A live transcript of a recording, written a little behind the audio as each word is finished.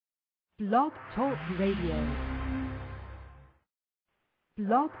Blog Talk Radio.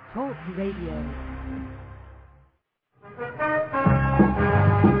 Blog Talk Radio.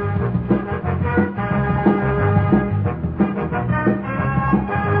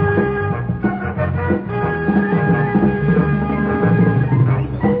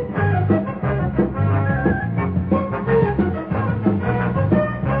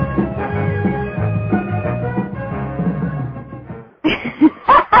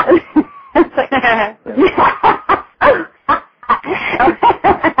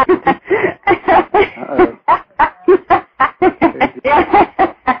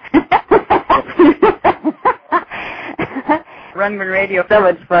 Rundgren Radio, so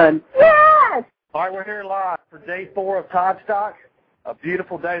much fun. Yes! All right, we're here live for day 4 of Toddstock. A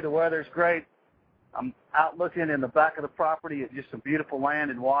beautiful day. The weather's great. I'm out looking in the back of the property at just some beautiful land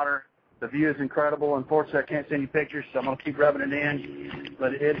and water. The view is incredible. Unfortunately, I can't see any pictures, so I'm going to keep rubbing it in.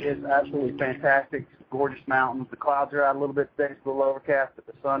 But it is absolutely fantastic. Gorgeous mountains. The clouds are out a little bit today. It's a little overcast, but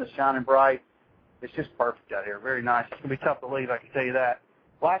the sun is shining bright. It's just perfect out here. Very nice. It's going to be tough to leave, I can tell you that.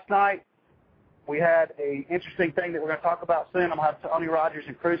 Last night, we had an interesting thing that we're going to talk about soon. I'm going to have Tony Rogers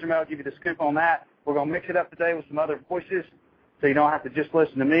and Cruiser Mel give you the scoop on that. We're going to mix it up today with some other voices so you don't have to just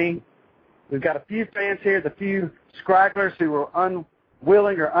listen to me. We've got a few fans here, the few scragglers who were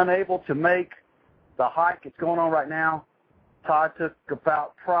unwilling or unable to make the hike. It's going on right now. Todd took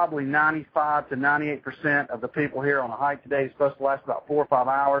about probably 95 to 98% of the people here on the hike today. It's supposed to last about 4 or 5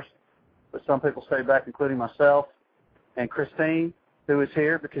 hours, but some people stayed back, including myself. And Christine, who is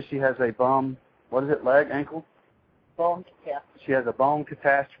here because she has a bum, what is it, leg, ankle? Bone catastrophe. She has a bone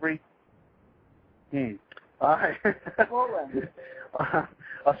catastrophe. All right. Swollen.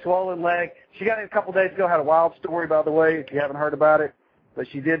 A swollen leg. She got it a couple days ago, had a wild story, by the way, if you haven't heard about it. But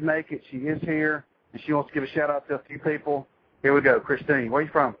she did make it. She is here, and she wants to give a shout-out to a few people. Here we go. Christine, where are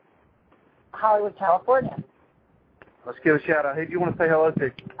you from? Hollywood, California. Let's give a shout-out. Who do you want to say hello to?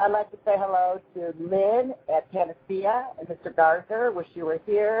 I'd like to say hello to Lynn at Panacea and Mr. Garza. Wish you were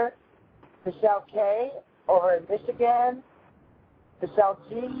here. Michelle K. over in Michigan. Michelle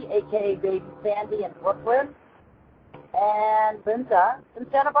G., a.k.a. Baby Sandy in Brooklyn. And Linda in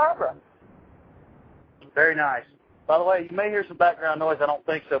Santa Barbara. Very nice. By the way, you may hear some background noise. I don't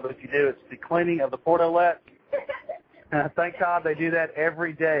think so, but if you do, it's the cleaning of the portalette. Thank God they do that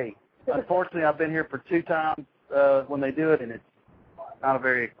every day. Unfortunately, I've been here for 2 times when they do it, and it's not a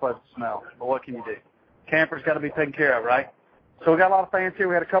very pleasant smell. But what can you do? Campers got to be taken care of, right? So we got a lot of fans here.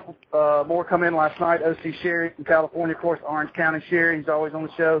 We had a couple more come in last night. O.C. Sherry from California, of course, Orange County Sherry. He's always on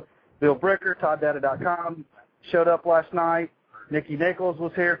the show. Bill Bricker, ToddData.com, showed up last night. Nicky Nichols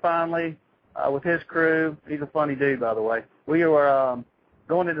was here finally with his crew. He's a funny dude, by the way. We were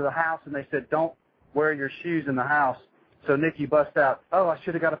going into the house, and they said, don't wear your shoes in the house. So Nicky bust out, oh, I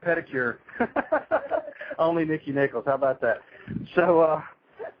should have got a pedicure. Only Nicky Nichols. How about that? So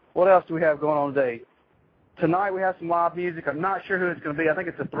what else do we have going on today? Tonight we have some live music. I'm not sure who it's going to be. I think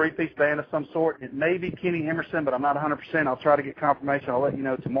it's a 3-piece band of some sort. It may be Kenny Emerson, but I'm not 100%. I'll try to get confirmation. I'll let you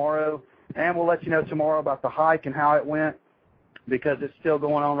know tomorrow. And we'll let you know tomorrow about the hike and how it went because it's still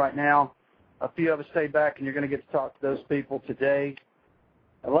going on right now. A few of us stayed back, and you're going to get to talk to those people today.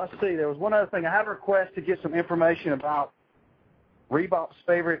 And let's see. There was one other thing. I had a request to get some information about Reebok's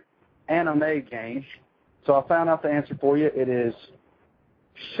favorite anime game. So I found out the answer for you. It is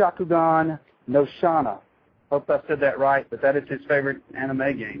Shakugan no Shana. Hope I said that right, but that is his favorite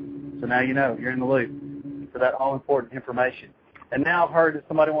anime game. So now you know. You're in the loop for that all-important information. And now I've heard that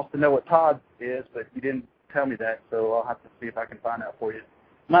somebody wants to know what Todd is, but you didn't tell me that, so I'll have to see if I can find out for you.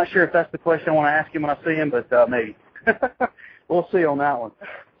 I'm not sure if that's the question I want to ask him when I see him, but maybe. We'll see on that one.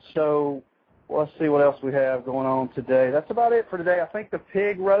 So let's see what else we have going on today. That's about it for today. I think the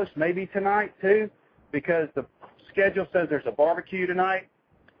pig roast may be tonight, too, because the schedule says there's a barbecue tonight.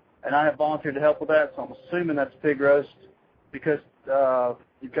 And I have volunteered to help with that, so I'm assuming that's pig roast because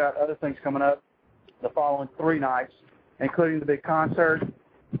you've got other things coming up the following 3 nights, including the big concert.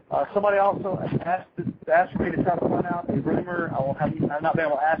 Somebody also asked me to try to find out a rumor. I've not been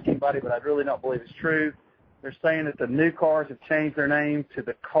able to ask anybody, but I really don't believe it's true. They're saying that the new cars have changed their name to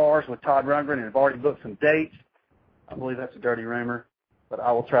the Cars with Todd Rundgren and have already booked some dates. I believe that's a dirty rumor, but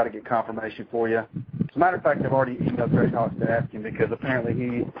I will try to get confirmation for you. As a matter of fact, I've already emailed Greg Hawks to ask him because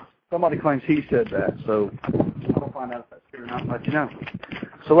apparently somebody claims he said that. So I'll find out if that's true or not and let you know.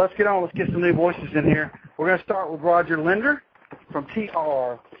 So let's get on. Let's get some new voices in here. We're going to start with Roger Linder from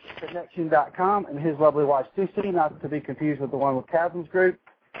TRConnection.com and his lovely wife, Susie, not to be confused with the one with Chasm's group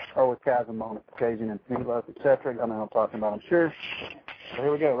or with Chasm on occasion and Meatloaf, etc. I know what I'm talking about, I'm sure. So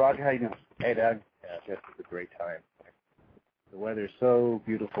here we go. Roger, how you doing? Hey, Doug. Yeah, just a great time. The weather's so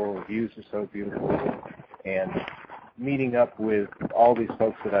beautiful, the views are so beautiful, and meeting up with all these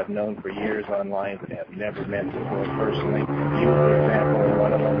folks that I've known for years online but have never met before personally. You, for example, are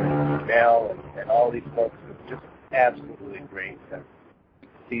one of them, and Mel, and all these folks. It's just absolutely great to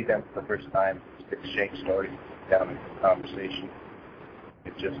see them for the first time, just exchange stories, down in conversation.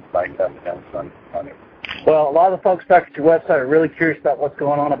 It's just like up and have fun on it. Well, a lot of the folks back at your website are really curious about what's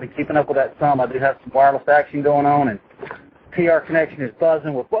going on. I've been keeping up with that some. I do have some wireless action going on, and PR Connection is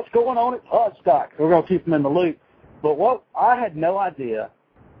buzzing with what's going on at Toddstock. So we're going to keep them in the loop. But what I had no idea,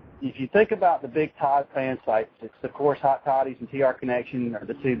 if you think about the big Todd fan sites, it's, of course, Hot Toddies and TR Connection are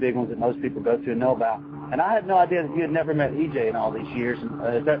the two big ones that most people go to and know about. And I had no idea that you had never met EJ in all these years.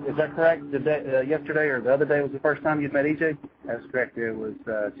 Is that correct? Yesterday or the other day was the first time you'd met EJ? That's correct. It was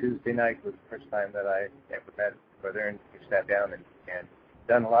Tuesday night was the first time that I ever met Brother, and we sat down and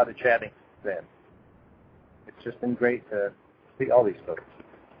done a lot of chatting then. It's just been great to see all these folks.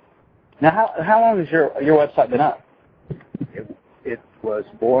 Now, how long has your website been up? It was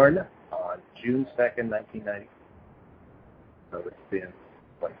born on June 2nd, 1990. So it's been,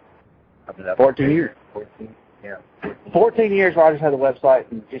 what, 14 years. 14, yeah. 14 years Rogers had a website,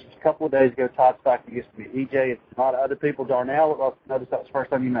 and just a couple of days ago, Toddstock used to be EJ. It's a lot of other people. Darnell, I noticed that was the first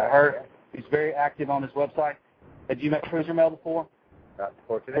time you met her. He's very active on his website. Had you met Cruiser Mel before? Not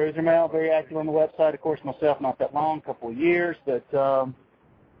before today. Cruiser Mel, very active on the website. Of course, myself, not that long, a couple of years, but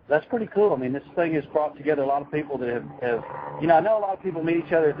that's pretty cool. I mean, this thing has brought together a lot of people that have, you know, I know a lot of people meet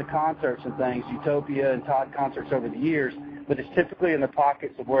each other at the concerts and things, Utopia and Todd concerts over the years, but it's typically in the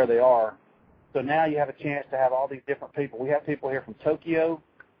pockets of where they are. So now you have a chance to have all these different people. We have people here from Tokyo.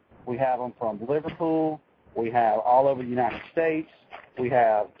 We have them from Liverpool. We have all over the United States. We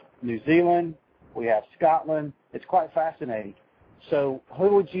have New Zealand. We have Scotland. It's quite fascinating. So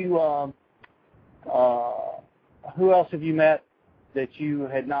who would you, who else have you met that you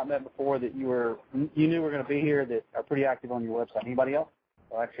had not met before that you knew were going to be here that are pretty active on your website? Anybody else?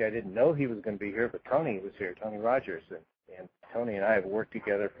 Well, actually, I didn't know he was going to be here, but Tony was here, Tony Rogers. And Tony and I have worked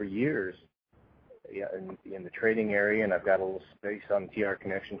together for years in the trading area, and I've got a little space on TR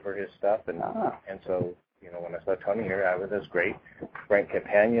Connection for his stuff. And so, you know, when I saw Tony here, that was great. Frank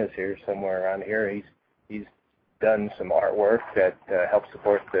Campagna is here somewhere around here. He's done some artwork that helps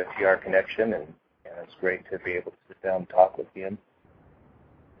support the TR Connection, and it's great to be able to sit down and talk with him.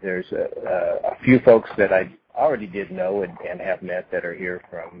 There's a few folks that I already did know and have met that are here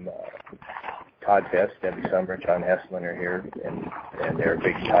from Todd Fest. Debbie Summer and John Hesselman are here, and they're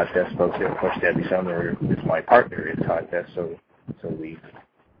big Todd Fest folks. Of course, Debbie Summer is my partner in Todd Fest, so we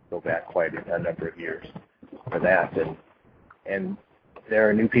go back quite a number of years for that. And there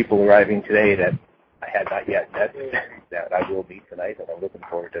are new people arriving today that I had not yet met that I will meet tonight, and I'm looking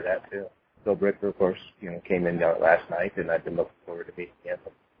forward to that too. Bill Bricker, of course, you know, came in last night, and I've been looking forward to meeting him.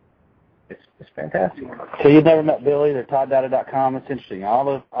 It's fantastic. So you've never met Bill either, ToddData.com. It's interesting.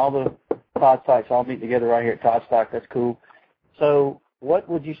 All the Todd sites all meet together right here at Toddstock. That's cool. So what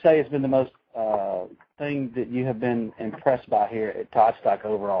would you say has been the most thing that you have been impressed by here at Toddstock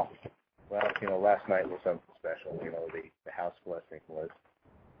overall? Well, you know, last night was something special. You know, the house blessing was,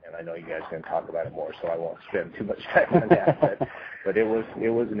 and I know you guys are going to talk about it more, so I won't spend too much time on that. But it was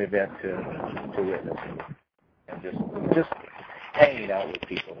an event to witness, and just hanging out with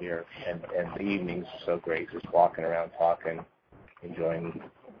people here, and the evenings are so great, just walking around talking, enjoying,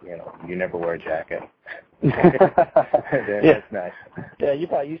 you know, you never wear a jacket. That's nice. Yeah, you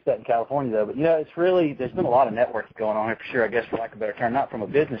probably used that in California, though. But, you know, it's really, there's been a lot of networking going on here for sure, I guess, for lack of a better term, not from a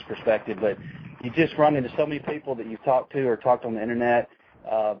business perspective, but you just run into so many people that you've talked to or talked on the Internet.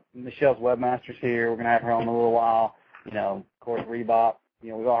 Michelle's webmaster's here. We're going to have her on in a little while. You know, of course, Reebok.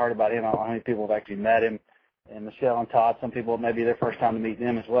 You know, we've all heard about him. I don't know how many people have actually met him. And Michelle and Todd, some people, maybe their first time to meet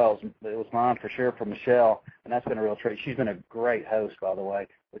them as well. It was mine for sure for Michelle, and that's been a real treat. She's been a great host, by the way,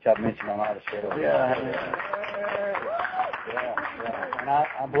 which I've mentioned on all the shows. Yeah. And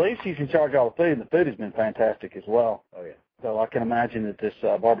I believe she's in charge of all the food, and the food has been fantastic as well. Oh, yeah. So I can imagine that this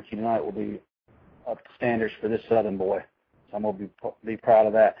barbecue tonight will be up to standards for this Southern boy. So I'm going to be proud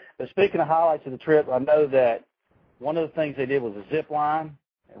of that. But speaking of highlights of the trip, I know that one of the things they did was a zip line.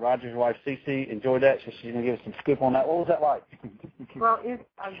 And Roger's wife, Cece, enjoyed that, so she's going to give us some scoop on that. What was that like? Well,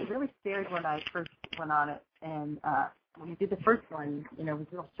 I was really scared when I first went on it. And when we did the first one, you know, it was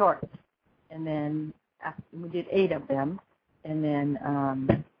real short. And then we did 8 of them. And then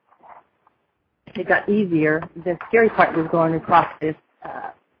it got easier. The scary part was going across this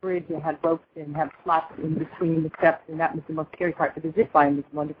bridge and had ropes and had slots in between the steps, and that was the most scary part. But the zip line was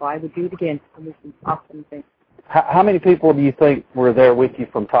wonderful. I would do it again. It was an awesome thing. How many people do you think were there with you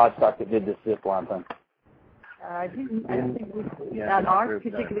from Toddstock that did this zip line thing? I think on our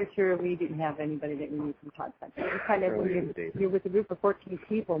particular tour, we didn't have anybody that we knew from Toddstock. So we kind of, you're with a group of 14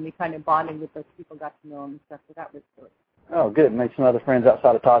 people, and we kind of bonded with those people, got to know them and stuff, so that was good. Oh, good. Made some other friends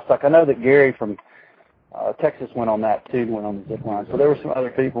outside of Toddstock. I know that Gary from Texas went on that, too, went on the zip line. So there were some other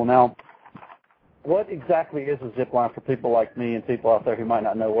people. Now, what exactly is a zip line for people like me and people out there who might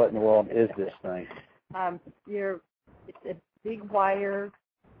not know what in the world is this thing? It's a big wire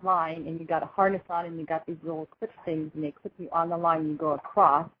line, and you got a harness on, and you got these little clip things, and they clip you on the line. You go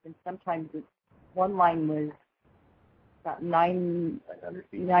across, and sometimes one line was about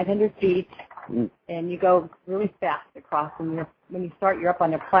 900 feet, and you go really fast across. And when you start, you're up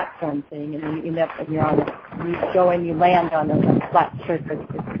on a platform thing, and then you end up, and you go and you land on a flat surface.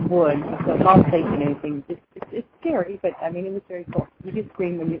 It's wood, so it's all safe and anything. It's scary, but I mean, it was very cool. You just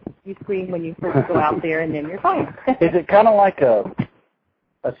scream when you first go out there, and then you're fine. Is it kind of like a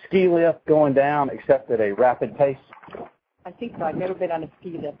ski lift going down, except at a rapid pace? I think so. I've never been on a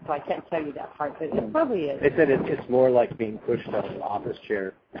ski lift, so I can't tell you that part, but it probably is. They said it's more like being pushed on an office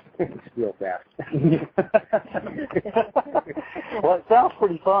chair. It's real fast. Well, it sounds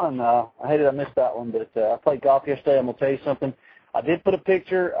pretty fun. I hated I missed that one, but I played golf yesterday. I'm going to tell you something. I did put a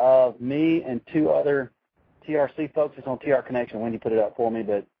picture of me and two other TRC folks. It's on TR Connection. Wendy put it up for me,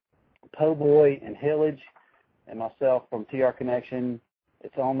 but Po Boy and Hillage and myself from TR Connection.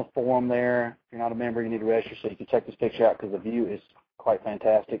 It's on the forum there. If you're not a member, you need to register so you can check this picture out because the view is quite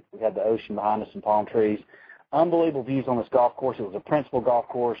fantastic. We had the ocean behind us and palm trees. Unbelievable views on this golf course. It was a principal golf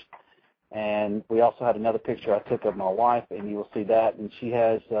course. And we also had another picture I took of my wife, and you will see that. And she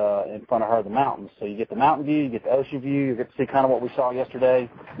has in front of her the mountains. So you get the mountain view, you get the ocean view, you get to see kind of what we saw yesterday.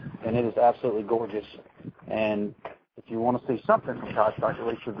 And it is absolutely gorgeous. And if you want to see something from Toddstock, at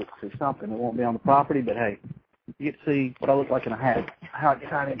least you'll get to see something. It won't be on the property, but hey, you get to see what I look like in a hat. How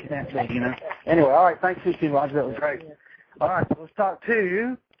exciting can that be, you know? Anyway, all right, thanks, Susie Roger. That was great. All right, so let's talk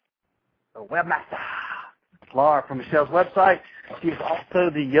to the webmaster, Laura from Michelle's website. She's also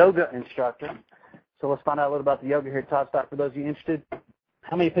the yoga instructor. So let's find out a little about the yoga here at Toddstock for those of you interested.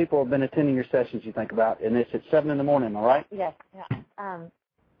 How many people have been attending your sessions, you think about? And it's at 7 in the morning, am I right? Yes, yeah.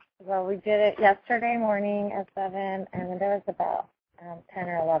 Well, we did it yesterday morning at 7, and there was about 10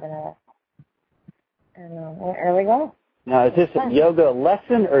 or 11 of us. And went early go. Now, is this a yoga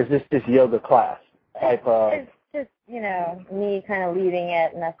lesson or is this just yoga class? It's just, you know, me kind of leading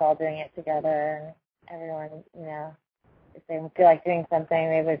it and us all doing it together. And everyone, you know, if they feel like doing something,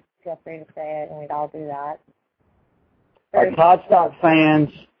 they would feel free to say it, and we'd all do that. Are Toddstock fans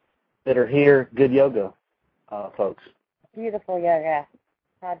that are here good yoga folks? Beautiful yoga.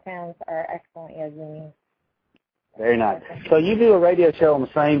 Todd fans are excellent yoginis. Very nice. So you do a radio show on the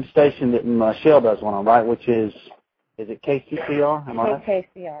same station that Michelle does one on, right? Which is it KCCR? Am I right?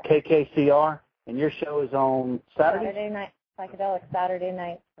 KKCR. KKCR. And your show is on Saturday? Saturday night, psychedelic Saturday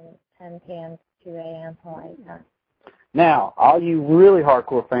night from 10 p.m. to 2 a.m. Hawaii time. Now, all you really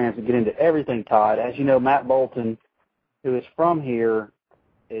hardcore fans that get into everything Todd, as you know, Matt Bolton, who is from here,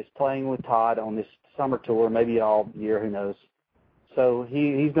 is playing with Todd on this summer tour, maybe all year, who knows. So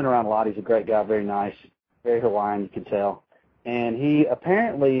he's been around a lot. He's a great guy, very nice. Very Hawaiian, you can tell. And he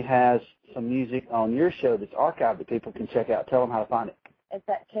apparently has some music on your show that's archived that people can check out. Tell them how to find it. It's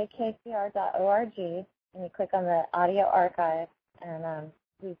at kkcr.org, and you click on the audio archive, and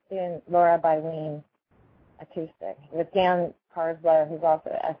he's doing Laura by Ween acoustic with Dan Parslow, who's also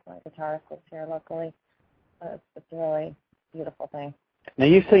an excellent guitarist that's here locally. It's a really beautiful thing. Now,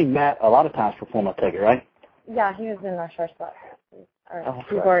 you've seen Matt a lot of times perform, I take it, right? Yeah, he was in North Shore Sluts. Our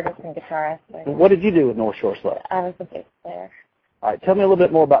keyboardist and guitarist. What did you do with North Shore Sluts? I was the bass player. All right, tell me a little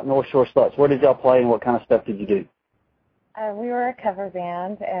bit more about North Shore Sluts. Where did y'all play and what kind of stuff did you do? We were a cover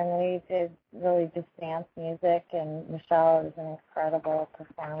band, and we did really just dance music, and Michelle is an incredible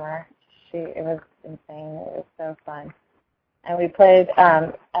performer. It was insane. It was so fun. And we played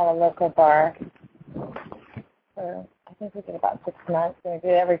at a local bar for, I think we did about 6 months, and we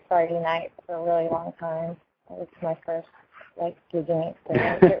did it every Friday night for a really long time. It was my first gigging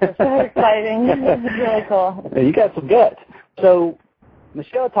experience. It was so exciting. It was really cool. Yeah, you got some guts. So,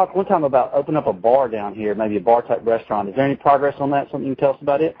 Michelle talked one time about opening up a bar down here, maybe a bar-type restaurant. Is there any progress on that? Something you can tell us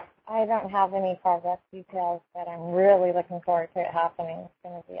about it? I don't have any progress details, but I'm really looking forward to it happening. It's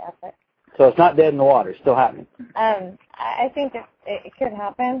going to be epic. So it's not dead in the water. It's still happening. I think it could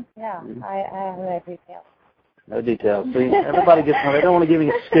happen. Yeah, I have no details. No details. See, everybody gets they don't want to give me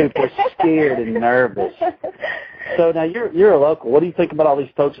a scoop. They're scared and nervous. So now you're a local. What do you think about all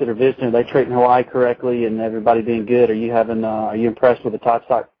these folks that are visiting? Are they treating Hawaii correctly and everybody being good? Are you impressed with the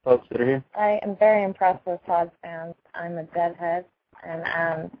Toddstock folks that are here? I am very impressed with Todd's fans. I'm a deadhead,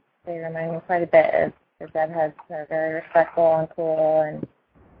 and they remind me quite a bit of The deadheads are very respectful and cool and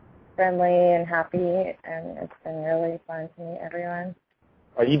friendly and happy, and it's been really fun to meet everyone.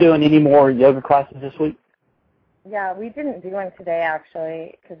 Are you doing any more yoga classes this week? Yeah, we didn't do one today,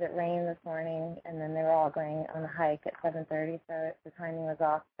 actually, because it rained this morning, and then they were all going on a hike at 7:30, so the timing was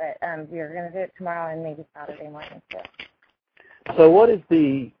off. But we are going to do it tomorrow and maybe Saturday morning, too. So what is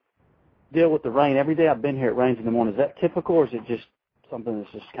the deal with the rain? Every day I've been here, it rains in the morning. Is that typical, or is it just something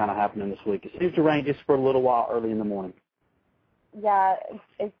that's just kind of happening this week? It seems to rain just for a little while early in the morning. Yeah,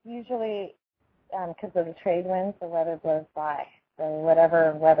 it's usually because of the trade winds, the weather blows by. So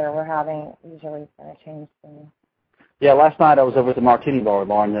whatever weather we're having usually is going to change things. Yeah, last night I was over at the Martini Bar,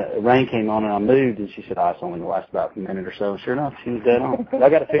 Lauren. The rain came on and I moved, and she said, it's only going to last about a minute or so. And sure enough, she was dead on. I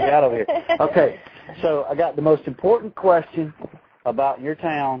got to figure it out over here. Okay, so I got the most important question about your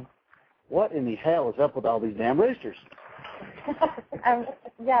town. What in the hell is up with all these damn roosters?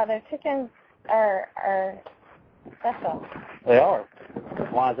 Yeah, the chickens are special. They are.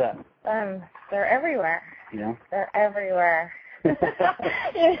 Why is that? They're everywhere. Yeah. They're everywhere.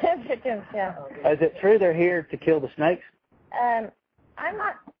 Chickens, yeah. Is it true they're here to kill the snakes? I'm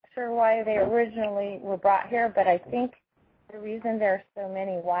not sure why they originally were brought here, but I think the reason there are so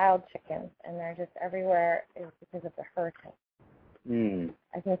many wild chickens and they're just everywhere is because of the hurricane.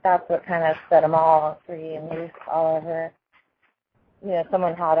 I think that's what kind of set them all free and loose all over. You know,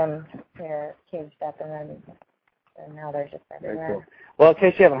 someone had them here caged up, and now they're just everywhere. Very cool. Well, in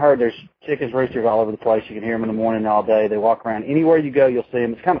case you haven't heard, there's chickens, roosters all over the place. You can hear them in the morning and all day. They walk around. Anywhere you go, you'll see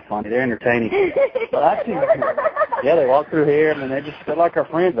them. It's kind of funny. They're entertaining. But actually, yeah, they walk through here, and they're like our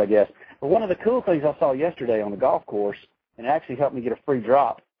friends, I guess. But one of the cool things I saw yesterday on the golf course, and it actually helped me get a free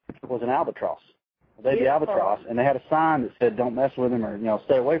drop, was an albatross. A baby albatross, and they had a sign that said, "Don't mess with him," or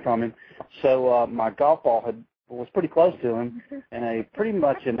stay away from him. So my golf ball was pretty close to him, and pretty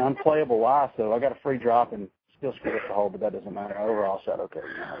much an unplayable lie. So I got a free drop and still screwed up the hole, but that doesn't matter. Overall, shot okay.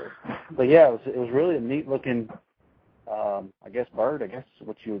 But yeah, it was really a neat looking, I guess bird. I guess is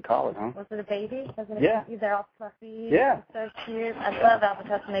what you would call it, huh? Was it a baby? Yeah. They're all fluffy. Yeah. So cute. I love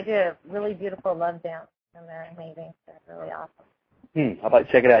albatross, and they do a really beautiful love dance, and they're amazing. They're really awesome. I'd like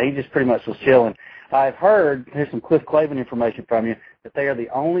to check it out. He just pretty much was chilling. I've heard, here's some Cliff Clavin information from you, that they are the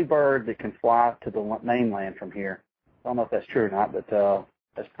only bird that can fly to the mainland from here. I don't know if that's true or not, but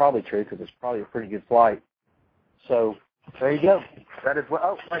that's probably true because it's probably a pretty good flight. So there you go. That is what.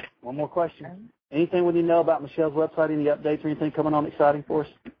 Oh, wait, one more question. Anything we need to know about Michelle's website? Any updates or anything coming on exciting for us?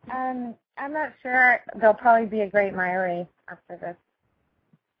 I'm not sure. There'll probably be a great Maya race after this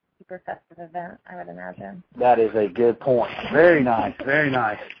super festive event, I would imagine. That is a good point. Very nice. Very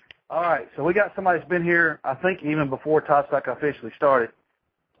nice. All right, so we got somebody that's been here, I think, even before Toddstock officially started.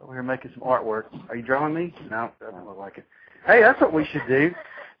 So we're here making some artwork. Are you drawing me? No, doesn't look like it. Hey, that's what we should do.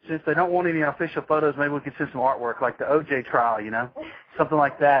 Since they don't want any official photos, maybe we could send some artwork, like the OJ trial, something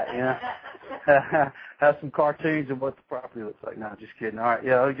like that, Have some cartoons of what the property looks like. No, just kidding. All right,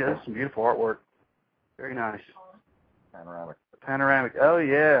 yeah, OJ, that's some beautiful artwork. Very nice. Panoramic. Oh,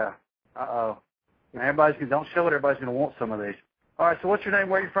 yeah. Uh-oh. Now, don't show it. Everybody's going to want some of these. All right, so what's your name,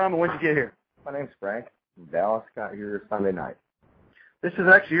 where are you from, and when did you get here? My name's Frank from Dallas. Got here Sunday night. This is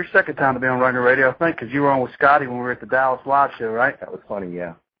actually your second time to be on Rundgren Radio, I think, because you were on with Scotty when we were at the Dallas live show, right? That was funny,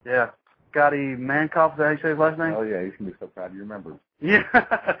 yeah. Yeah. Scotty Mankoff, is that how you say his last name? Oh, yeah, you can be so proud you remember. Yeah.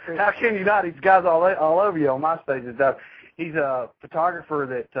 How can you not? These guys all over you on my stage and stuff. He's a photographer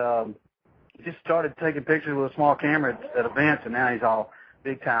that just started taking pictures with a small camera at events, and now he's all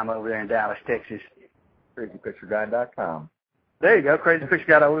big time over there in Dallas, Texas. CrazyPictureGuy.com. There you go, Crazy Picture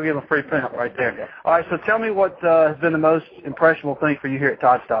Guy. We'll give him a free print right there. All right, so tell me what has been the most impressionable thing for you here at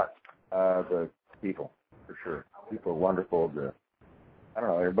Toddstock. The people, for sure. People are wonderful. I don't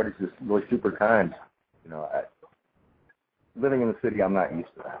know, everybody's just really super kind. Living in the city, I'm not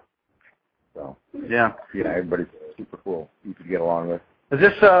used to that. So, yeah, everybody's super cool, easy to get along with. Is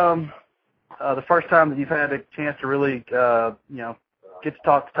this the first time that you've had a chance to really, get to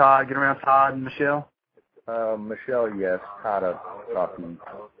talk to Todd, get around Todd and Michelle? Michelle, yes. Todd, I've talked to him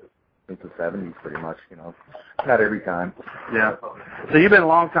since the 70s, pretty much, Not every time. Yeah. So you've been a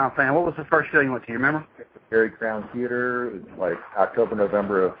long-time fan. What was the first show you went to? You remember? Gary Crown Theater. It was like October,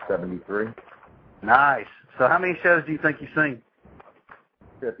 November of 73. Nice. So how many shows do you think you've seen?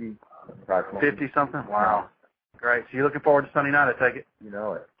 50, approximately. 50-something? Wow. Great. So you're looking forward to Sunday night, I take it? You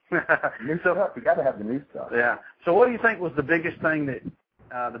know it. New stuff. You got to have the new stuff. Yeah. So what do you think was the biggest thing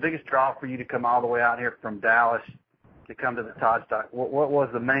the biggest draw for you to come all the way out here from Dallas to come to the Toddstock? What was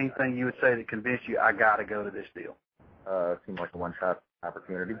the main thing you would say that convinced you, I got to go to this deal? It seemed like a one-shot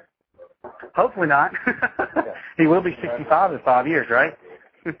opportunity. Hopefully not. Yeah. He will be 65 in 5 years, right?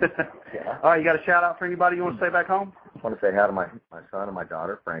 Yeah. All right, you got a shout out for anybody you want to say back home? I want to say hi to my son and my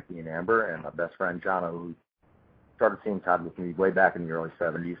daughter, Frankie and Amber, and my best friend, Jono, who started seeing Todd with me way back in the early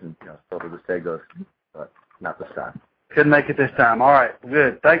 70s, and still to this day goes, but not this time. Couldn't make it this time. All right,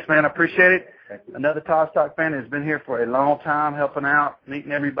 good. Thanks, man. I appreciate it. Another Toddstock fan has been here for a long time, helping out,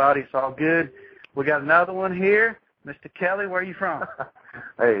 meeting everybody. It's all good. We got another one here. Mr. Kelly, where are you from?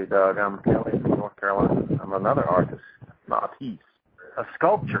 Hey, Doug, I'm Kelly from North Carolina. I'm another artist, Matisse. A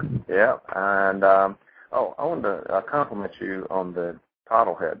sculpture. Yeah, and I wanted to compliment you on the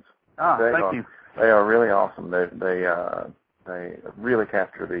Toddle heads. Thank you. They are really awesome. They really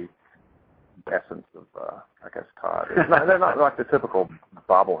capture the essence of, I guess, Todd. They're not like the typical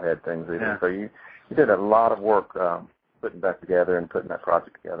bobblehead things either. Yeah. So you did a lot of work putting that together and putting that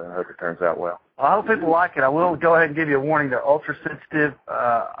project together, and I hope it turns out well. I hope people like it. I will go ahead and give you a warning. They're ultra sensitive.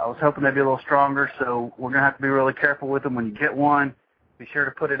 I was hoping they'd be a little stronger, so we're going to have to be really careful with them. When you get one, be sure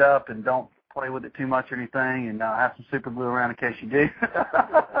to put it up and don't play with it too much or anything, and have some super glue around in case you do.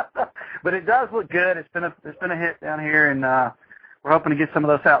 But it does look good. It's been a hit down here, and we're hoping to get some of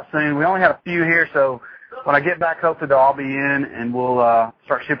those out soon. We only had a few here, so when I get back, hopefully they'll all be in, and we'll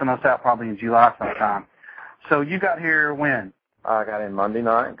start shipping those out probably in July sometime. So you got here when? I got in Monday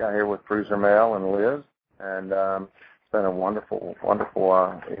night, got here with Cruiser Mel and Liz, and it's been a wonderful,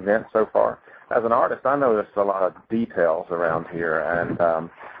 wonderful event so far. As an artist, I noticed a lot of details around here, and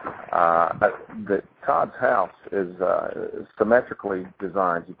Todd's house is symmetrically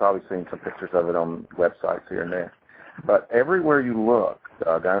designed. You've probably seen some pictures of it on websites here and there. But everywhere you look,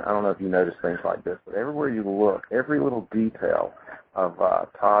 Doug, I don't know if you notice things like this, but everywhere you look, every little detail of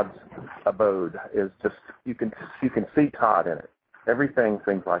Todd's abode is just, you can see Todd in it. Everything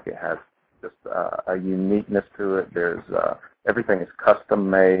seems like it has just a uniqueness to it. There's everything is custom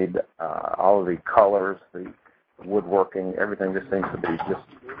made. All of the colors, the woodworking, everything just seems to be just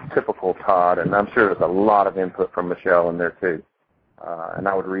typical Todd. And I'm sure there's a lot of input from Michelle in there too. And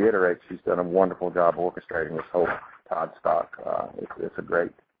I would reiterate, she's done a wonderful job orchestrating this whole Toddstock. It's a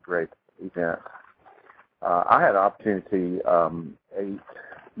great, great event. I had an opportunity 8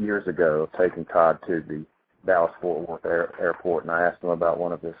 years ago of taking Todd to the Dallas-Fort Worth airport, and I asked him about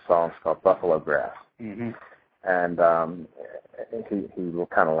one of his songs called Buffalo Grass. Mm-hmm. And he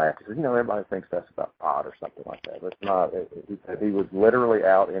kind of laughed. He said, everybody thinks that's about pot or something like that, but it's not. He said he was literally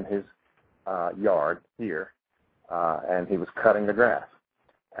out in his yard here, and he was cutting the grass.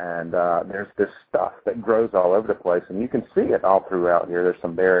 And there's this stuff that grows all over the place, and you can see it all throughout here. There's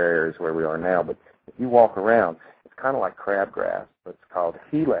some bare areas where we are now, but if you walk around, it's kind of like crabgrass, but it's called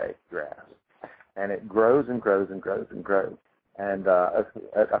Gila grass. And it grows and grows and grows and grows. And I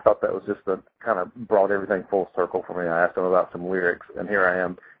thought that was just kind of brought everything full circle for me. I asked him about some lyrics, and here I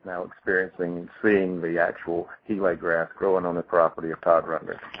am now seeing the actual Gila grass growing on the property of Todd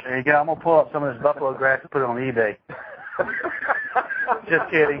Rundgren. There you go. I'm going to pull up some of this buffalo grass and put it on eBay.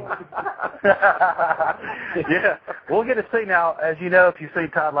 Just kidding. Yeah, we'll get to see now. As you know, if you've seen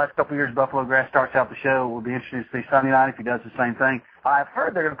Todd last couple of years, Buffalo Grass starts out the show. We'll be interested to see Sunday night if he does the same thing. I've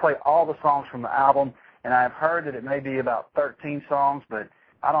heard they're going to play all the songs from the album, and I've heard that it may be about 13 songs, but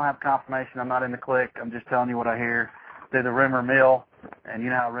I don't have confirmation. I'm not in the clique. I'm just telling you what I hear through the rumor mill, and you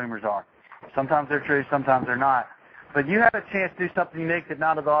know how rumors are. Sometimes they're true, sometimes they're not. But you had a chance to do something unique that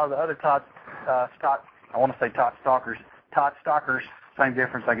not a lot of the other Toddstockers, same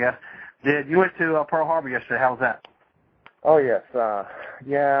difference, I guess. You went to Pearl Harbor yesterday. How was that? Oh, yes.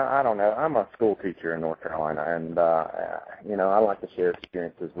 Yeah, I don't know. I'm a school teacher in North Carolina, and, I like to share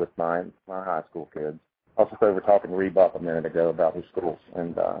experiences with my high school kids. I was just over talking to Reebok a minute ago about his schools,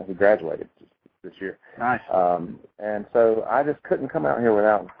 and he graduated this year. Nice. And so I just couldn't come out here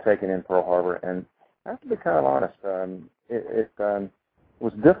without taking in Pearl Harbor, and I have to be kind of honest. It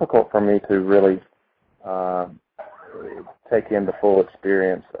was difficult for me to really take in the full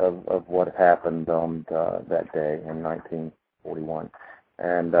experience of what had happened on that day in 1941.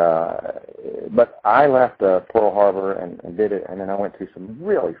 And but I left Pearl Harbor and did it, and then I went to some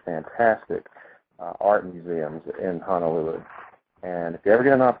really fantastic art museums in Honolulu. And if you ever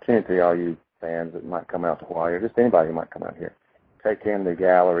get an opportunity, all you fans that might come out to Hawaii, or just anybody who might come out here, take in the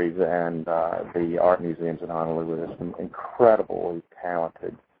galleries and the art museums in Honolulu. There's some incredibly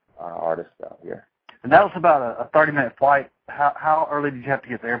talented artists out here. And that was about a 30-minute flight. How early did you have to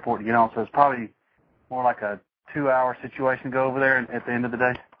get to the airport to get on? So it's probably more like a 2-hour situation to go over there at the end of the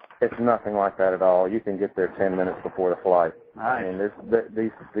day? It's nothing like that at all. You can get there 10 minutes before the flight. Nice. I mean,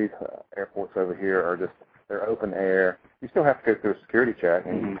 these airports over here are just, they're open air. You still have to go through a security check,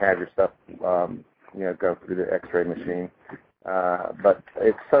 and you can have your stuff, go through the X-ray machine. But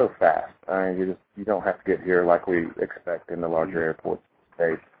it's so fast. I mean, you don't have to get here like we expect in the larger airports.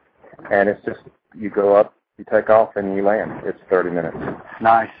 tape. And it's just, you go up, you take off, and you land. It's 30 minutes.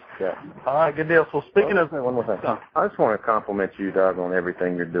 Nice. Yeah. All right, good deal. So speaking of... One more thing. I just want to compliment you, Doug, on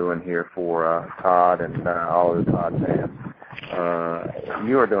everything you're doing here for Todd and all of the Todd fans.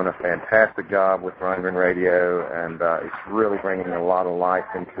 You are doing a fantastic job with Rundgren Radio, and it's really bringing a lot of life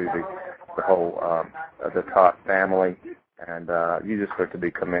into the whole the Todd family. And you just are to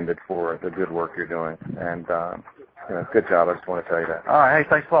be commended for the good work you're doing. And good job. I just want to tell you that. All right. Hey,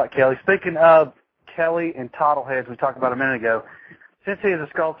 thanks a lot, Kelly. Speaking of Kelly and Toddleheads, we talked about a minute ago. Since he is a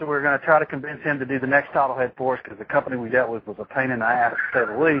sculptor, we're going to try to convince him to do the next Toddlehead for us because the company we dealt with was a pain in the ass, to say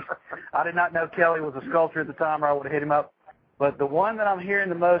the least. I did not know Kelly was a sculptor at the time, or I would have hit him up. But the one that I'm hearing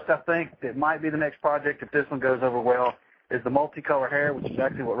the most, I think, that might be the next project if this one goes over well, is the multicolor hair, which is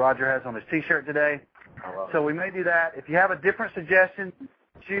actually what Roger has on his T-shirt today. So we may do that. If you have a different suggestion,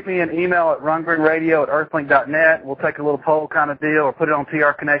 shoot me an email at rundgrenradio@earthlink.net. We'll take a little poll kind of deal or put it on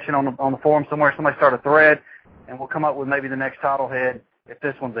TR Connection on the forum somewhere. Somebody start a thread, and we'll come up with maybe the next Toddlehead if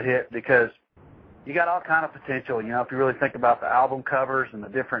this one's a hit, because you got all kind of potential. If you really think about the album covers and the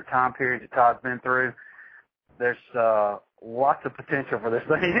different time periods that Todd's been through, there's lots of potential for this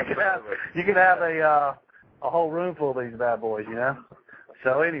thing. You could have a whole room full of these bad boys,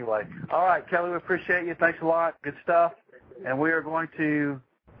 So anyway, all right, Kelly, we appreciate you. Thanks a lot. Good stuff. And we are going to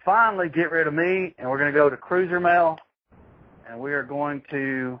finally get rid of me, and we're going to go to Cruiser Mail, and we are going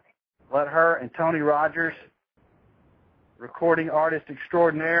to let her and Tony Rogers, recording artist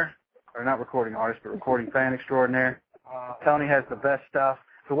extraordinaire, or not recording artist, but recording fan extraordinaire. Tony has the best stuff.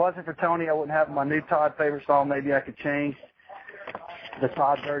 If it wasn't for Tony, I wouldn't have my new Todd favorite song. Maybe I could change the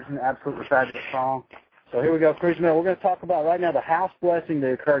Todd version. Absolutely fabulous song. So here we go, Cruiser Mail. We're going to talk about right now the house blessing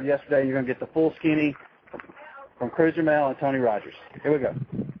that occurred yesterday. You're going to get the full skinny from Cruiser Mail and Tony Rogers. Here we go.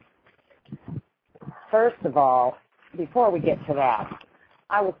 First of all, before we get to that,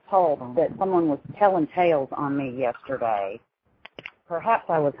 I was told that someone was telling tales on me yesterday. Perhaps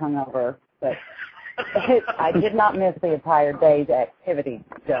I was hungover, but I did not miss the entire day's activity,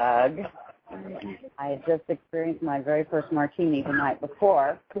 Doug. I had just experienced my very first martini the night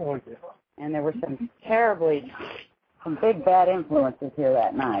before, and there were some big bad influences here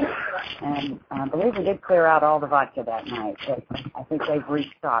that night. And I believe we did clear out all the vodka that night, but I think they've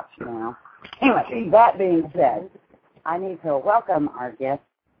restocked now. Anyway, that being said, I need to welcome our guest,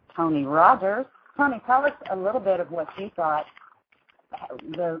 Tony Rogers. Tony, tell us a little bit of what you thought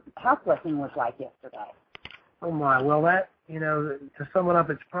the house blessing was like yesterday. Oh my, well that, to sum it up,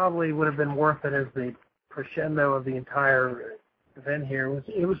 it probably would have been worth it as the crescendo of the entire event here.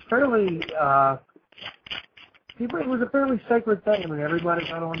 It was fairly, it was a fairly sacred thing. I mean, everybody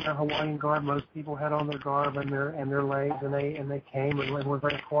got on their Hawaiian garb. Most people had on their garb and their legs, and they came and were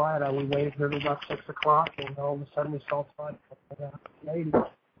very quiet. We waited here till about 6 o'clock, and all of a sudden we saw Todd lady,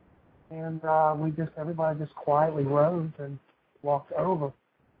 and everybody just quietly rose and walked over,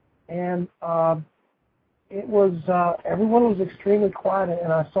 and it was everyone was extremely quiet,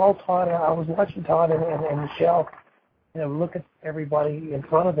 and I saw Todd. I was watching Todd and Michelle, look at everybody in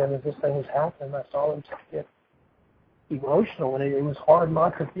front of them as this thing was happening. I saw them get emotional, and it was hard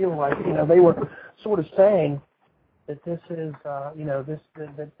not to feel like they were sort of saying that this is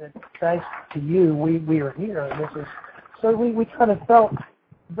that thanks to you we are here, and this is so we kind of felt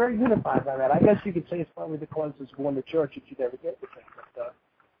very unified by that. I guess you could say it's probably the closest going to church that you'd ever get to things like that.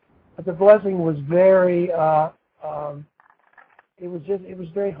 But the blessing was very it was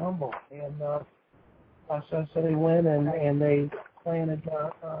very humble, and so they went and they planted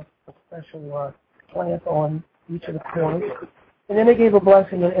a special plant on each of the corners, and then they gave a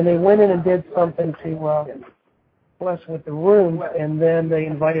blessing, and they went in and did something to bless with the room, and then they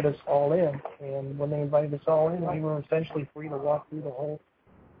invited us all in. And when they invited us all in, we were essentially free to walk through the whole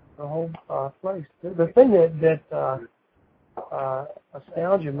place. The thing that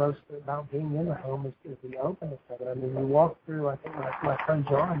astounds you most about being in the home is the openness of it. I mean, you walk through. I think my friend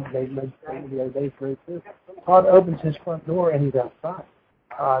John made the other day for it too. Todd opens his front door and he's outside.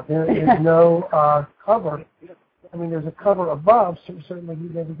 There is no cover. I mean, there's a cover above, so certainly he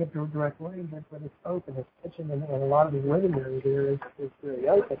doesn't get the direct rain, but it's open. His kitchen and a lot of his living area there is very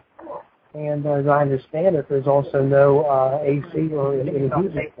open. And as I understand it, there's also no AC or any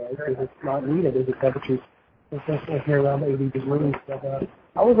heating because it's not needed as the temperatures essentially here around 80 degrees. But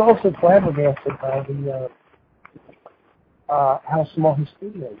I was also flabbergasted by the how small his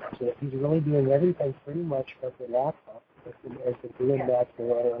studio is. He's really doing everything pretty much from the laptop. Has been doing that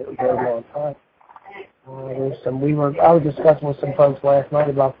for a very long time. I was discussing with some folks last night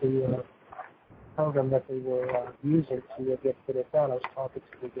about the program that they were using to get this out. I was talking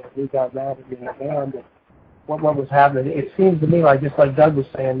to the guy Matt in the band. what was happening. It seems to me like, just like Doug was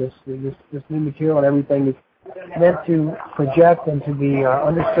saying, this new material and everything is meant to project and to be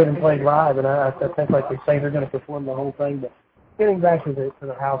understood and played live. And I think, like they say, they're going to perform the whole thing. But getting back to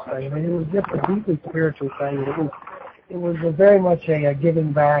the house thing, I mean, it was just a deeply spiritual thing. It was very much a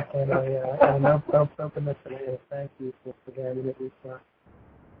giving back and an openness and a thank you for them. And it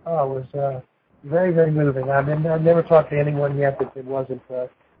was very, very moving. I've never talked to anyone yet that wasn't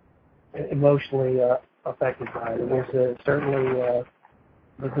emotionally affected by it. It was certainly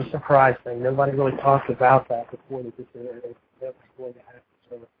the surprise thing. Nobody really talked about that before that was going to happen.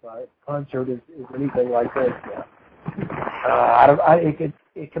 So if a concert is anything like this,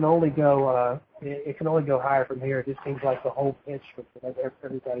 it can only go higher from here. It just seems like the whole pitch for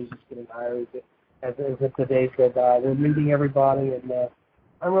everybody's just getting higher as the days go by. We're meeting everybody, and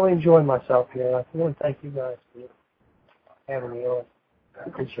I'm really enjoying myself here. I want to thank you guys for having me on. I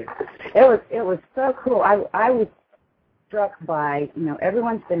appreciate it. It was so cool. I was struck by,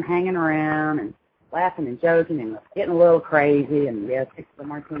 everyone's been hanging around and laughing and joking and getting a little crazy and fix the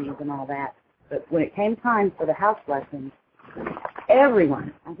martinis and all that. But when it came time for the house lessons,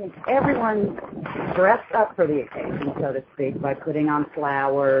 everyone dressed up for the occasion, so to speak, by putting on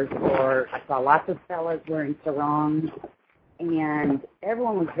flowers, or I saw lots of fellas wearing sarongs, and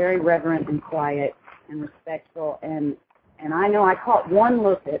everyone was very reverent and quiet and respectful. And I know I caught one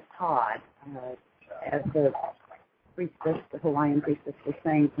look at Todd as the Hawaiian priestess was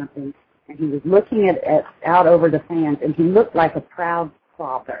saying something, and he was looking at out over the fans, and he looked like a proud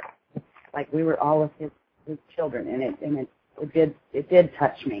father, like we were all of his children, and it did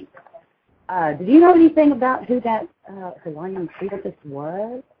touch me. Did you know anything about who that Hawaiian priestess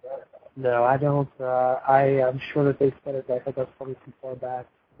was? No, I don't. I'm sure that they said it. I think that's probably too far back.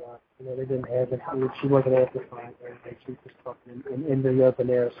 They didn't have it. She wasn't amplified. She was just talking in the open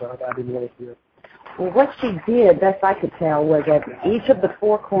air, so I didn't really hear it. Well, what she did, best I could tell, was at each of the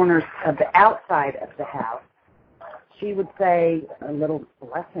four corners of the outside of the house, she would say a little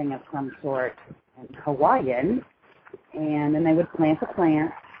blessing of some sort in Hawaiian, and then they would plant a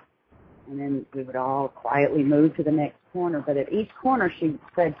plant, and then we would all quietly move to the next corner. But at each corner, she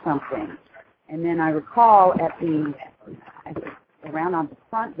said something. And then I recall around on the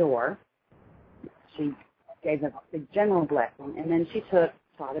front door, she gave a big general blessing, and then she took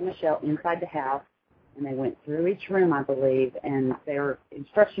Todd and Michelle inside the house, and they went through each room, I believe, and their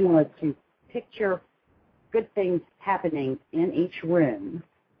instruction was to picture good things happening in each room.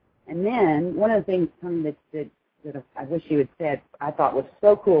 And then one of the things that I wish you had said I thought was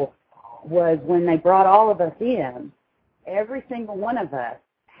so cool was when they brought all of us in, every single one of us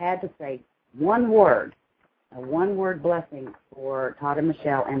had to say one word, a one-word blessing for Todd and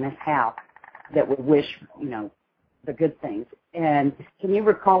Michelle and this house that would wish, the good things. And can you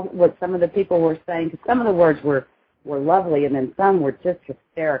recall what some of the people were saying? Because some of the words were lovely, and then some were just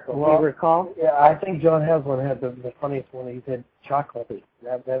hysterical. Well, do you recall? Yeah, I think John Haslam had the funniest one. He said chocolatey.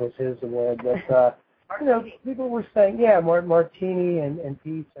 That was his word. But, people were saying, martini and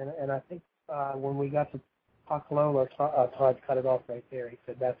peace. And I think when we got to Pakalola, Todd cut it off right there. He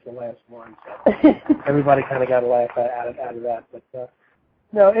said, that's the last one. So everybody kind of got a laugh out of that. But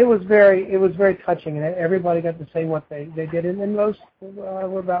no, it was very touching, and everybody got to say what they did. And most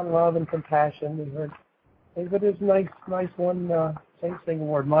were about love and compassion. We heard, but it was nice one single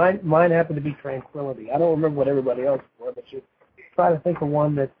word. Mine happened to be tranquility. I don't remember what everybody else was, but you try to think of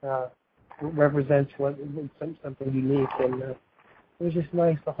one that represents something unique. And it was just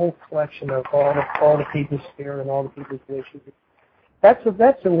nice, the whole collection of all the people's spirit and all the people's wishes. That's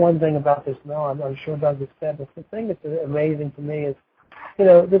the one thing about this now. I'm sure Doug has said, but the thing that's amazing to me is,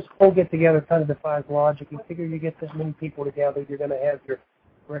 this whole get-together kind of defies logic. You figure you get this many people together, you're going to have your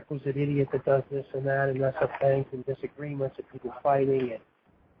requisite idiot that does this and that, and mess up things and disagreements and people fighting and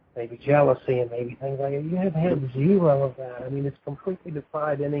maybe jealousy and maybe things like that. You have had zero of that. I mean, it's completely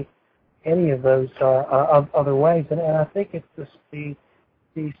defied any of those other ways. And I think it's just the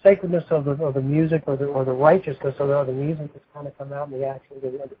sacredness of the music or the righteousness of the music that's kind of come out in the actions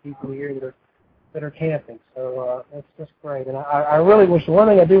of the people here that are camping. So that's just great. And I really wish, one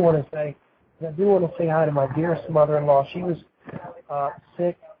thing I do want to say, is I do want to say hi to my dearest mother-in-law. She was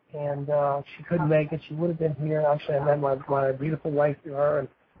sick, and she couldn't make it. She would have been here. Actually, I met my beautiful wife through her, and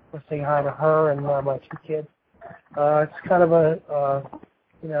we'll say hi to her and my two kids. It's kind of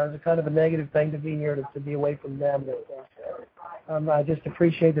it's kind of a negative thing to be here, to be away from them. But I just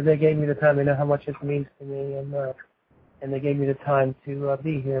appreciate that they gave me the time. They know how much it means to me, and they gave me the time to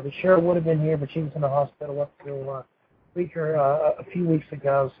be here. But Cheryl would have been here, but she was in the hospital up till a few weeks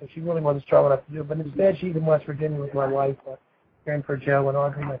ago, so she really wasn't strong enough to do it. But instead, she's in West Virginia with my wife, caring for Joe and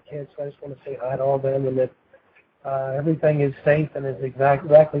Audrey, my kids. So I just want to say hi to all of them, and that everything is safe and is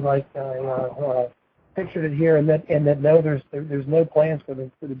exactly like I pictured it here, and that no, there's no plans for the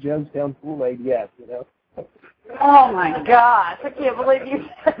Jonestown Kool-Aid yet, you know. Oh my gosh, I can't believe you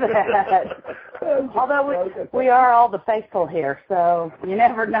said that. Although we are all the faithful here, so you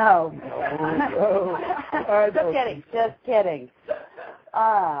never know. Just kidding.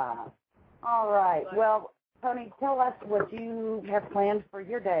 All right. Well, Tony, tell us what you have planned for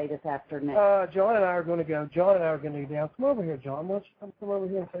your day this afternoon. John and I are going to go. John and I are going to go down. Come over here, John. Why don't you come over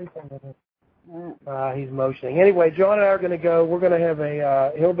here and say something? He's motioning. Anyway, John and I are going to go. We're going to have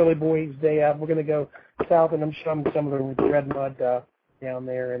a Hillbilly Boys Day out. We're going to go south and show them some of the red mud down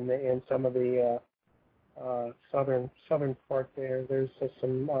there and some of the southern part there. There's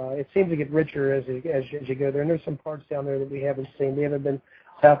some. It seems to get richer as you go there, and there's some parts down there that we haven't seen. We haven't been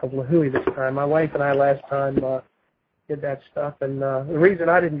south of Lahui this time. My wife and I last time did that stuff, and the reason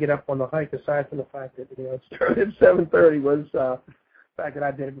I didn't get up on the hike, aside from the fact that it started at 7:30, was the fact that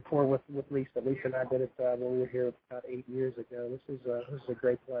I did it before with Lisa. Lisa and I did it when we were here about 8 years ago. This is a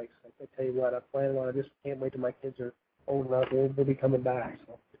great place. I tell you what, I plan on it. I just can't wait till my kids are old enough. They'll be coming back.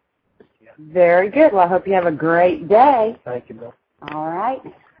 So, yeah. Very good. Well, I hope you have a great day. Thank you, Bill. All right.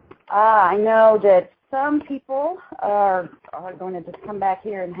 I know that some people are going to just come back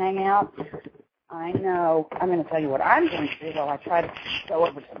here and hang out. I know. I'm going to tell you what I'm going to do while I try to go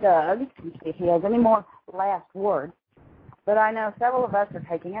over to Doug and see if he has any more last words. But I know several of us are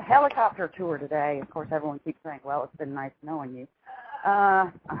taking a helicopter tour today. Of course, everyone keeps saying, well, it's been nice knowing you.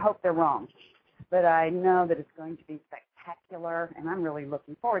 I hope they're wrong. But I know that it's going to be spectacular, and I'm really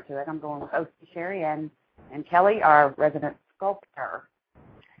looking forward to it. I'm going with Oski, Sherry, and Kelly, our resident sculptor.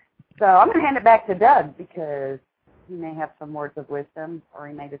 So I'm going to hand it back to Doug because he may have some words of wisdom, or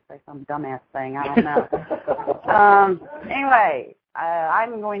he may just say some dumbass thing. I don't know. Anyway,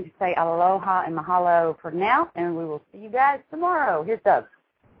 I'm going to say aloha and mahalo for now, and we will see you guys tomorrow. Here's Doug.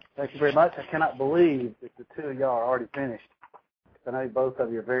 Thank you very much. I cannot believe that the two of y'all are already finished. I know both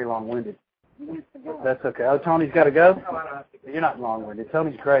of you are very long-winded. That's okay. Oh, Tony's got to go? You're not long-winded.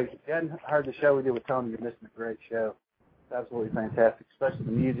 Tony's great. If you hadn't heard the show we did with Tony, you're missing a great show. It's absolutely fantastic, especially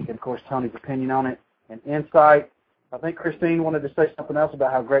the music and, of course, Tony's opinion on it and insight. I think Christine wanted to say something else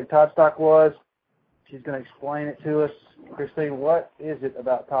about how great Toddstock was. She's going to explain it to us. Christine, what is it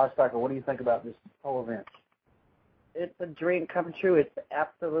about Toddstock, or what do you think about this whole event? It's a dream come true. It's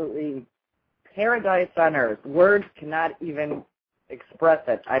absolutely paradise on earth. Words cannot even express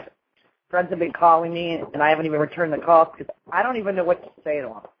it. Friends have been calling me, and I haven't even returned the calls because I don't even know what to say to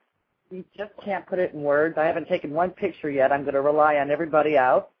them. You just can't put it in words. I haven't taken one picture yet. I'm going to rely on everybody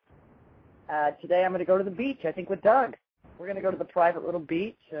else. Today I'm going to go to the beach, I think, with Doug. We're going to go to the private little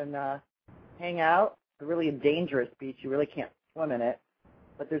beach and hang out. It's really a dangerous beach. You really can't swim in it.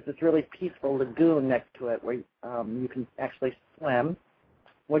 But there's this really peaceful lagoon next to it where you can actually swim.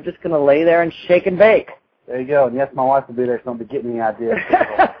 We're just going to lay there and shake and bake. There you go. And yes, my wife will be there, so don't be getting any ideas.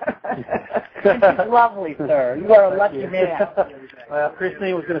 Lovely, sir. You are a lucky man. Well,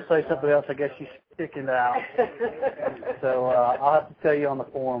 Christine was going to say something else. I guess she's sticking it out. So I'll have to tell you on the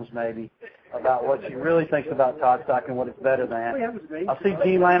forums maybe about what she really thinks about Toddstock and what it's better than. I see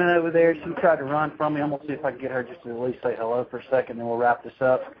Jean Lannon over there. She tried to run from me. I'm going to see if I can get her just to at least say hello for a second, then we'll wrap this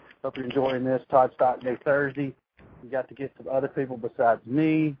up. Hope you're enjoying this Toddstock Day Thursday. You got to get some other people besides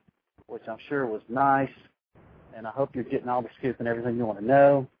me, which I'm sure was nice. And I hope you're getting all the scoop and everything you want to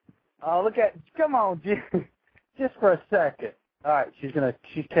know. Oh, look at, come on, just for a second. All right, she's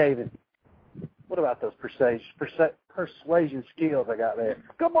caving. What about those persuasion skills I got there?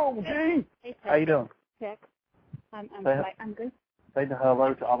 Come on, G. Hey, how you doing? Check. I'm good. Say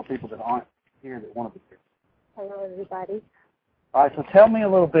hello to all the people that aren't here that want to be here. Hello, everybody. All right, so tell me a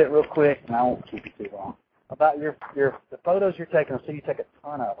little bit real quick, and I won't keep you too long, about the photos you're taking. I see you take a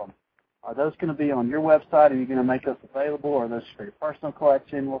ton of them. Are those going to be on your website? Are you going to make those available? Or are those for your personal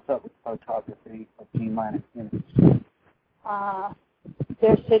collection? What's up with photography of Jean Lannon images?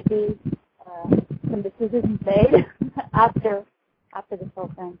 There should be some decisions made after this whole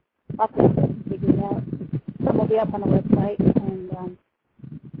thing. After we figure it out. Some will be up on the website, and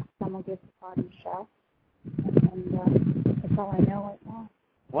some will give to Todd and Michelle. And that's all I know right now.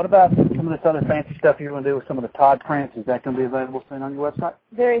 What about some of this other fancy stuff you're going to do with some of the Todd prints? Is that going to be available soon on your website?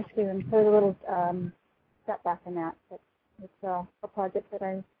 Very soon. There's a little setback in that, but it's a project that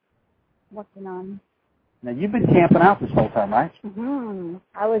I'm working on. Now, you've been camping out this whole time, right? Mm-hmm.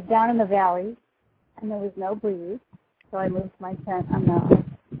 I was down in the valley, and there was no breeze, so I moved my tent on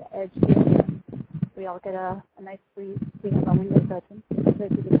the edge here. We all get a nice breeze. We have our windows open. So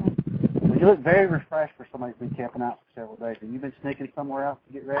it's a good time. Well, You look very refreshed for somebody who's been camping out for several days. Have you been sneaking somewhere else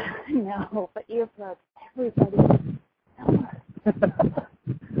to get ready? No, but earplugs, everybody.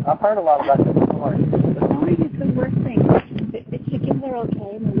 I've heard a lot about this story. Maybe it's the worst thing. The chickens are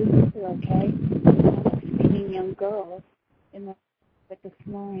okay, and the roosters are okay. Screaming young girls in the but this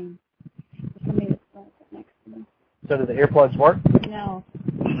morning. Somebody that's right next to me. So do the earplugs work? No.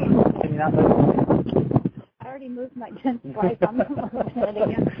 Can you not move? I already moved my tent twice. I'm not moving it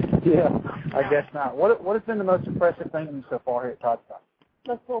again. Yeah, I guess not. What has been the most impressive thing to you so far here at Toddstock?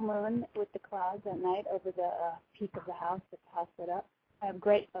 The full moon with the clouds at night over the peak of the house lit up. I have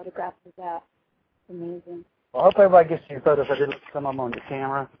great photographs of that. It's amazing. Well, I hope everybody gets your photos. I did look at some of them on your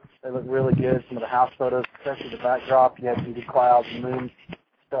camera. They look really good. Some of the house photos, especially the backdrop. You have the clouds and moon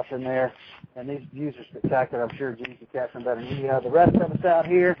stuff in there. And these views are spectacular. I'm sure Gene can catch them better than me. The rest of us out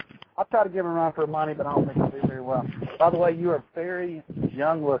here, I'll try to give them a run for money, but I don't think I'll do very well. By the way, you are very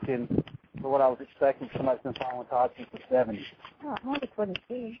young looking for what I was expecting from somebody that's been following Todd since the 70s. Oh, I'm only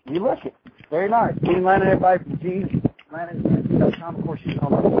 22. You look it. Very nice. Gene Lannon, everybody from GeneLannon.com. Of course, she's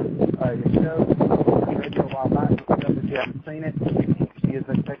on your show. Radio a while back. If you haven't seen it, she has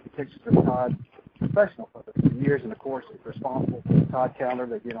been taking pictures of Todd's professional photos for years, and of course, is responsible for the Todd calendar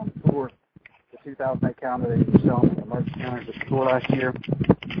they did on the tour, the 2008 calendar they were selling at the merch counters at the tour last year.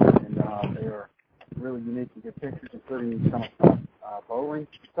 And they are really unique and good pictures, including some of bowling.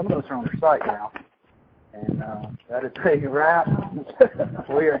 Some of those are on their site now. And that is a wrap.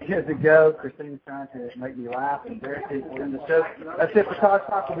 We are good to go. Christine's trying to make me laugh and embarrass people in the show. That's it for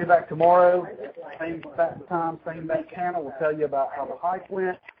Toddstock. We'll be back tomorrow. Same time, same back channel. We'll tell you about how the hike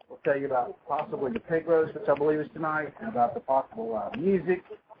went. We'll tell you about possibly the pig roast, which I believe is tonight, and about the possible music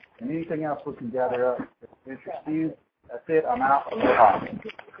and anything else we can gather up that interests you. That's it. I'm out. We're hot.